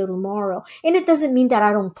going to do tomorrow? And it doesn't mean that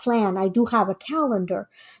I don't plan. I do have a calendar,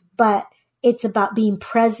 but it's about being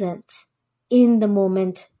present in the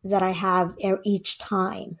moment that I have each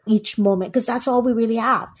time, each moment, because that's all we really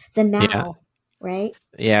have, the now, Yeah. right?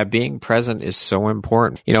 Yeah, being present is so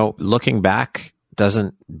important. Looking back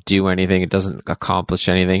doesn't do anything. It doesn't accomplish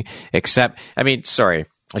anything except, I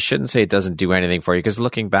shouldn't say it doesn't do anything for you, because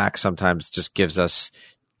looking back sometimes just gives us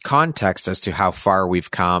context as to how far we've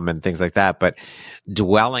come and things like that. But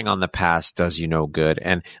dwelling on the past does you no good,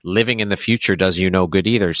 and living in the future does you no good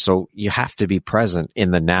either. So you have to be present in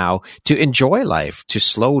the now to enjoy life, to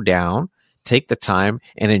slow down, take the time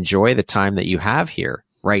and enjoy the time that you have here,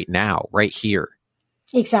 right now, right here.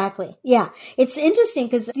 Exactly. Yeah. It's interesting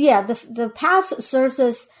because, the past serves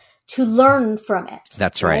us to learn from it.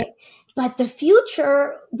 That's right. But the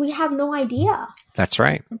future, we have no idea. That's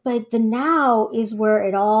right. But the now is where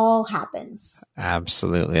it all happens.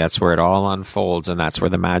 Absolutely. That's where it all unfolds, and that's where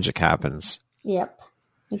the magic happens. Yep.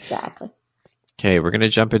 Exactly. Okay, we're going to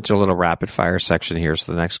jump into a little rapid fire section here.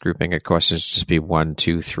 So the next grouping of questions just be 1,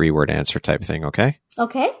 2, 3-word answer type thing, okay?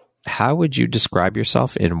 Okay. How would you describe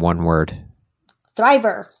yourself in one word?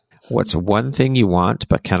 Thriver. What's one thing you want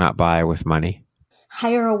but cannot buy with money?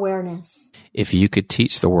 Higher awareness. If you could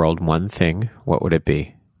teach the world one thing, what would it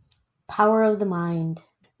be? Power of the mind.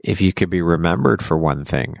 If you could be remembered for one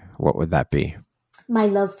thing, what would that be? My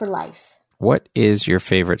love for life. What is your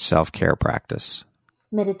favorite self-care practice?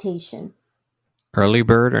 Meditation. Early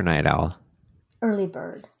bird or night owl? Early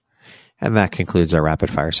bird. And that concludes our rapid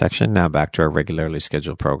fire section. Now back to our regularly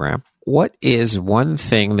scheduled program. What is one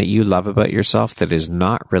thing that you love about yourself that is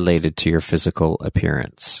not related to your physical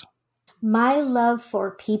appearance? My love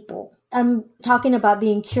for people. I'm talking about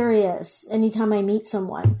being curious. Anytime I meet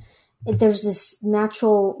someone, there's this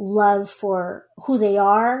natural love for who they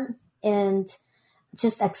are and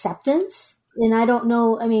just acceptance. And I don't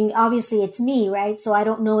know, obviously it's me, right? So I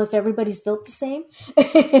don't know if everybody's built the same.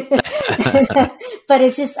 But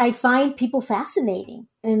it's just, I find people fascinating,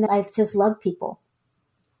 and I just love people.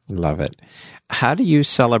 Love it. How do you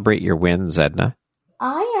celebrate your wins, Edna?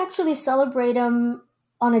 I actually celebrate them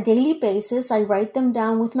on a daily basis. I write them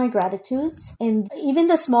down with my gratitudes, and even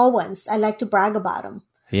the small ones, I like to brag about them.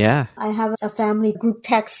 Yeah. I have a family group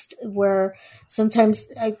text where sometimes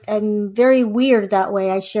I'm very weird that way.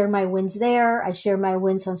 I share my wins there. I share my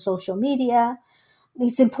wins on social media.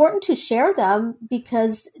 It's important to share them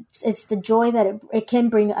because it's the joy that it can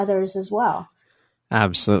bring others as well.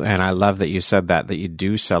 Absolutely. And I love that you said that you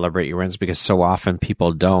do celebrate your wins, because so often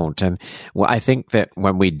people don't. And I think that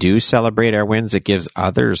when we do celebrate our wins, it gives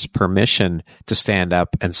others permission to stand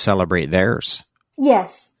up and celebrate theirs.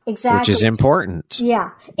 Yes. Exactly. Which is important.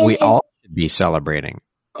 Yeah. We all should be celebrating.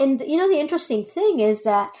 And, the interesting thing is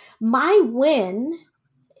that my win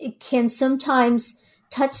can sometimes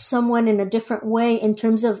touch someone in a different way in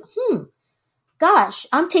terms of, gosh,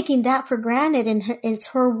 I'm taking that for granted, and it's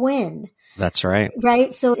her win. That's right.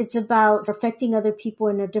 Right? So it's about affecting other people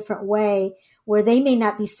in a different way where they may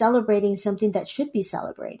not be celebrating something that should be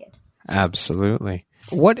celebrated. Absolutely.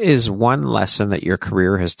 What is one lesson that your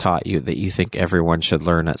career has taught you that you think everyone should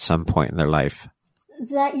learn at some point in their life?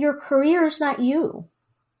 That your career is not you.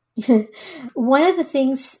 One of the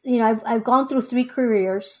things, I've gone through 3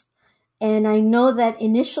 careers, and I know that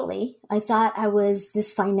initially I thought I was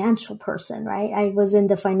this financial person, right? I was in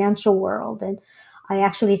the financial world, and I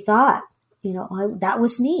actually thought, that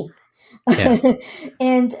was me. Yeah.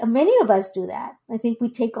 And many of us do that. I think we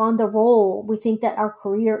take on the role. We think that our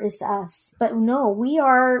career is us. But no, we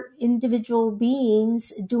are individual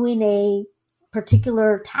beings doing a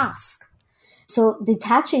particular task. So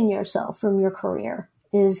detaching yourself from your career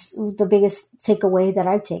is the biggest takeaway that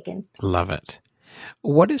I've taken. Love it.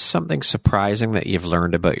 What is something surprising that you've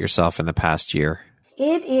learned about yourself in the past year?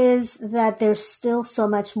 It is that there's still so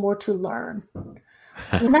much more to learn.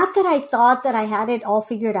 Not that I thought that I had it all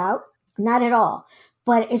figured out, not at all,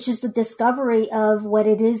 but it's just a discovery of what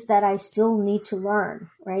it is that I still need to learn,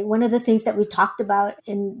 right? One of the things that we talked about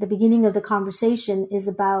in the beginning of the conversation is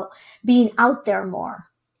about being out there more,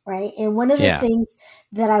 right? And one of the things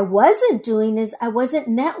that I wasn't doing is I wasn't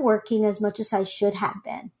networking as much as I should have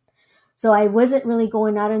been. So I wasn't really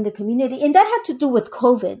going out in the community. And that had to do with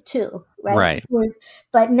COVID too, right?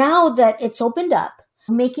 But now that it's opened up,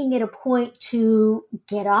 making it a point to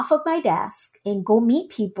get off of my desk and go meet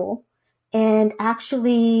people and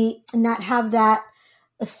actually not have that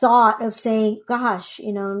thought of saying, gosh,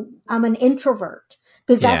 I'm an introvert.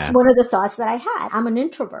 Because that's one of the thoughts that I had. I'm an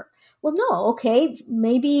introvert. Well, no, okay,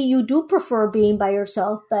 maybe you do prefer being by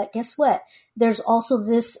yourself, but guess what? There's also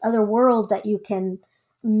this other world that you can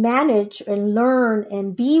manage and learn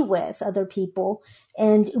and be with other people,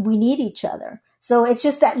 and we need each other. So it's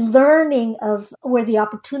just that learning of where the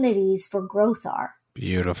opportunities for growth are.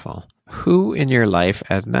 Beautiful. Who in your life,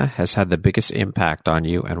 Edna, has had the biggest impact on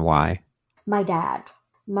you and why? My dad.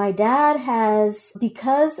 My dad has,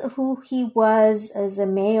 because of who he was as a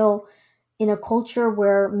male in a culture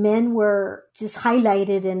where men were just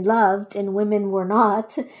highlighted and loved and women were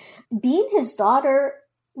not, being his daughter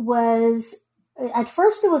was, at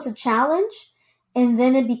first it was a challenge, and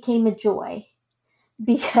then it became a joy,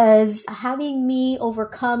 because having me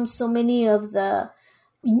overcome so many of the,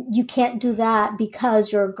 you can't do that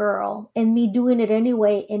because you're a girl, and me doing it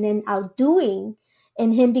anyway, and then outdoing,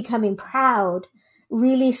 and him becoming proud,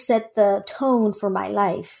 really set the tone for my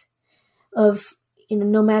life of,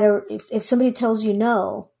 no matter if somebody tells you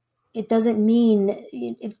no, it doesn't mean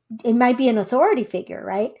it might be an authority figure,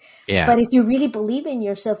 right? Yeah. But if you really believe in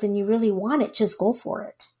yourself and you really want it, just go for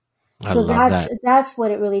it. So that's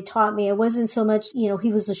what it really taught me. It wasn't so much, he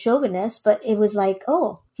was a chauvinist, but it was like,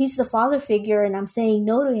 oh, he's the father figure and I'm saying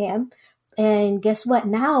no to him. And guess what?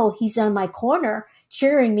 Now he's on my corner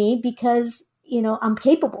cheering me because, I'm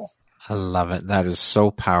capable. I love it. That is so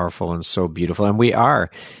powerful and so beautiful. And we are,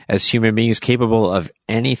 as human beings, capable of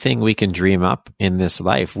anything we can dream up in this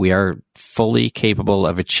life. We are fully capable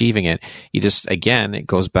of achieving it. You just, again, it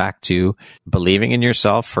goes back to believing in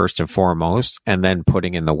yourself first and foremost, and then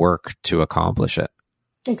putting in the work to accomplish it.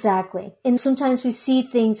 Exactly. And sometimes we see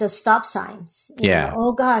things as stop signs.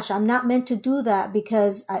 Oh gosh, I'm not meant to do that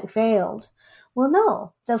because I failed. Well,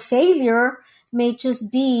 no, the failure may just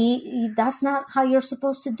be, that's not how you're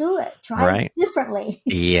supposed to do it. Try it differently.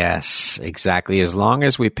 Yes, exactly. As long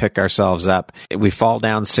as we pick ourselves up, we fall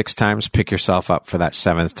down 6 times, pick yourself up for that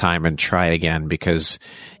 7th time and try again, because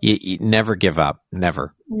you never give up.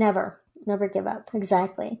 Never give up.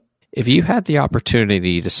 Exactly. If you had the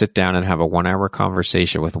opportunity to sit down and have a 1-hour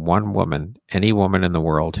conversation with one woman, any woman in the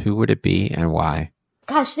world, who would it be and why?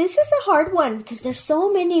 Gosh, this is a hard one because there's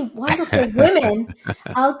so many wonderful women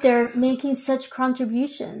out there making such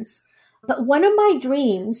contributions. But one of my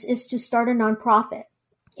dreams is to start a nonprofit,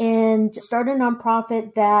 and start a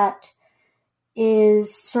nonprofit that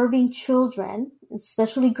is serving children,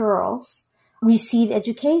 especially girls, receive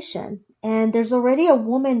education. And there's already a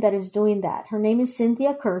woman that is doing that. Her name is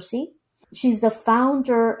Cynthia Kersey. She's the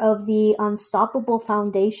founder of the Unstoppable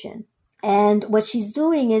Foundation. And what she's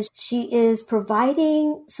doing is she is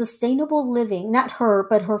providing sustainable living, not her,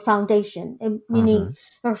 but her foundation, meaning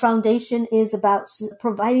her foundation is about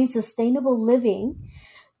providing sustainable living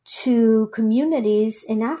to communities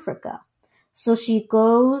in Africa. So she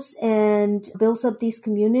goes and builds up these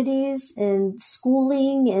communities and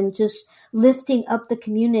schooling and just lifting up the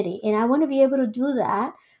community. And I want to be able to do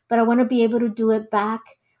that, but I want to be able to do it back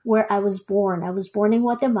where I was born. I was born in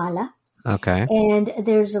Guatemala. Okay. And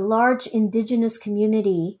there's a large indigenous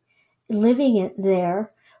community living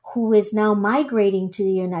there who is now migrating to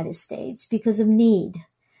the United States because of need.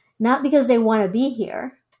 Not because they want to be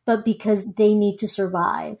here, but because they need to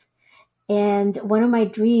survive. And one of my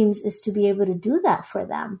dreams is to be able to do that for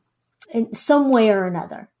them in some way or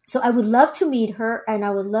another. So I would love to meet her, and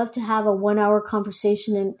I would love to have a 1-hour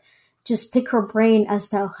conversation and just pick her brain as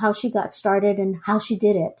to how she got started and how she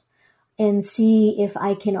did it, and see if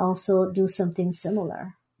I can also do something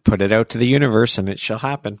similar. Put it out to the universe and it shall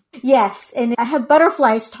happen. Yes. And I have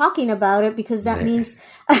butterflies talking about it because that means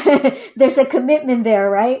there's a commitment there,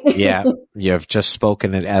 right? Yeah. You have just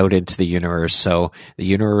spoken it out into the universe. So the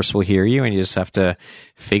universe will hear you, and you just have to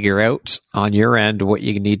figure out on your end what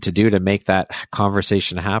you need to do to make that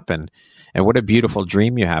conversation happen. And what a beautiful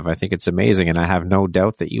dream you have. I think it's amazing. And I have no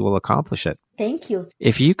doubt that you will accomplish it. Thank you.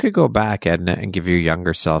 If you could go back, Edna, and give your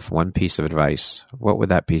younger self one piece of advice, what would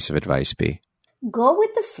that piece of advice be? Go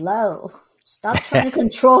with the flow. Stop trying to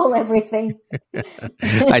control everything.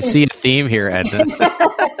 I see a theme here, Edna.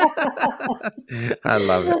 I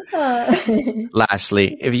love it.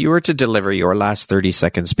 Lastly, if you were to deliver your last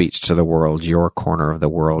 30-second speech to the world, your corner of the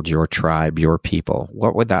world, your tribe, your people,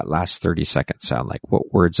 what would that last 30 seconds sound like?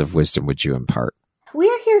 What words of wisdom would you impart? We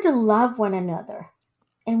are here to love one another,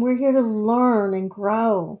 and we're here to learn and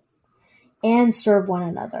grow and serve one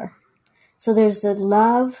another. So there's the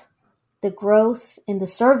love, the growth, and the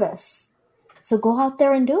service. So go out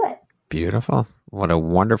there and do it. Beautiful. What a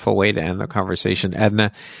wonderful way to end the conversation.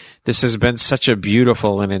 Edna, this has been such a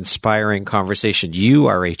beautiful and inspiring conversation. You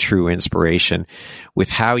are a true inspiration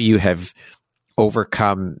with how you have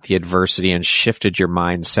overcome the adversity and shifted your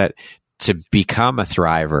mindset to become a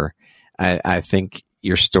thriver. I think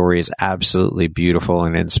your story is absolutely beautiful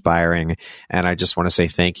and inspiring. And I just want to say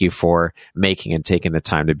thank you for making and taking the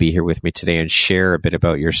time to be here with me today and share a bit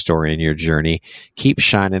about your story and your journey. Keep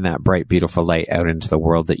shining that bright, beautiful light out into the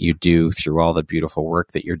world that you do through all the beautiful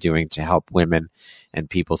work that you're doing to help women and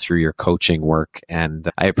people through your coaching work. And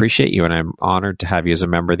I appreciate you, and I'm honored to have you as a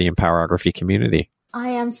member of the Empowerography community. I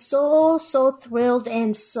am so thrilled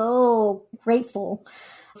and so grateful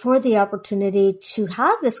for the opportunity to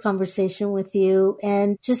have this conversation with you,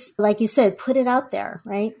 and just like you said, put it out there,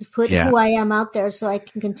 right? Put who I am out there so I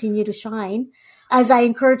can continue to shine, as I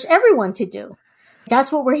encourage everyone to do.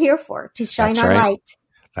 That's what we're here for, to shine our light.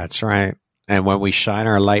 That's right. And when we shine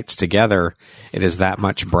our lights together, it is that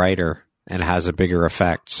much brighter and has a bigger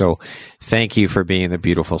effect. So thank you for being the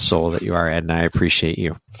beautiful soul that you are, Edna. I appreciate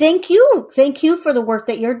you. Thank you. Thank you for the work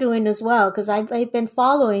that you're doing as well, because I've been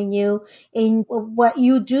following you, in what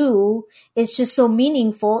you do. It's just so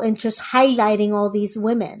meaningful, and just highlighting all these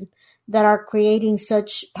women that are creating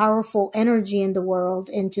such powerful energy in the world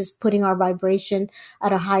and just putting our vibration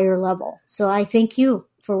at a higher level. So I thank you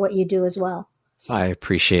for what you do as well. I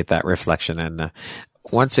appreciate that reflection, Edna.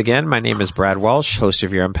 Once again, my name is Brad Walsh, host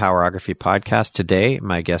of your Empowerography podcast. Today,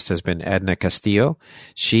 my guest has been Edna Castillo.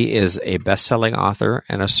 She is a best-selling author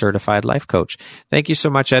and a certified life coach. Thank you so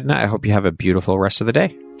much, Edna. I hope you have a beautiful rest of the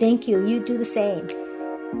day. Thank you. You do the same.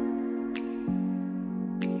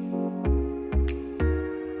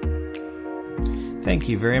 Thank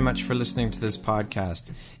you very much for listening to this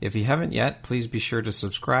podcast. If you haven't yet, please be sure to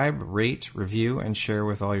subscribe, rate, review, and share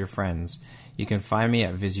with all your friends. You can find me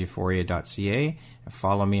at viseuphoria.ca and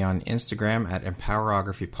follow me on Instagram at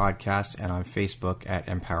Empowerography Podcast and on Facebook at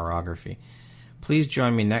Empowerography. Please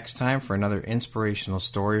join me next time for another inspirational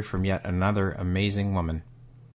story from yet another amazing woman.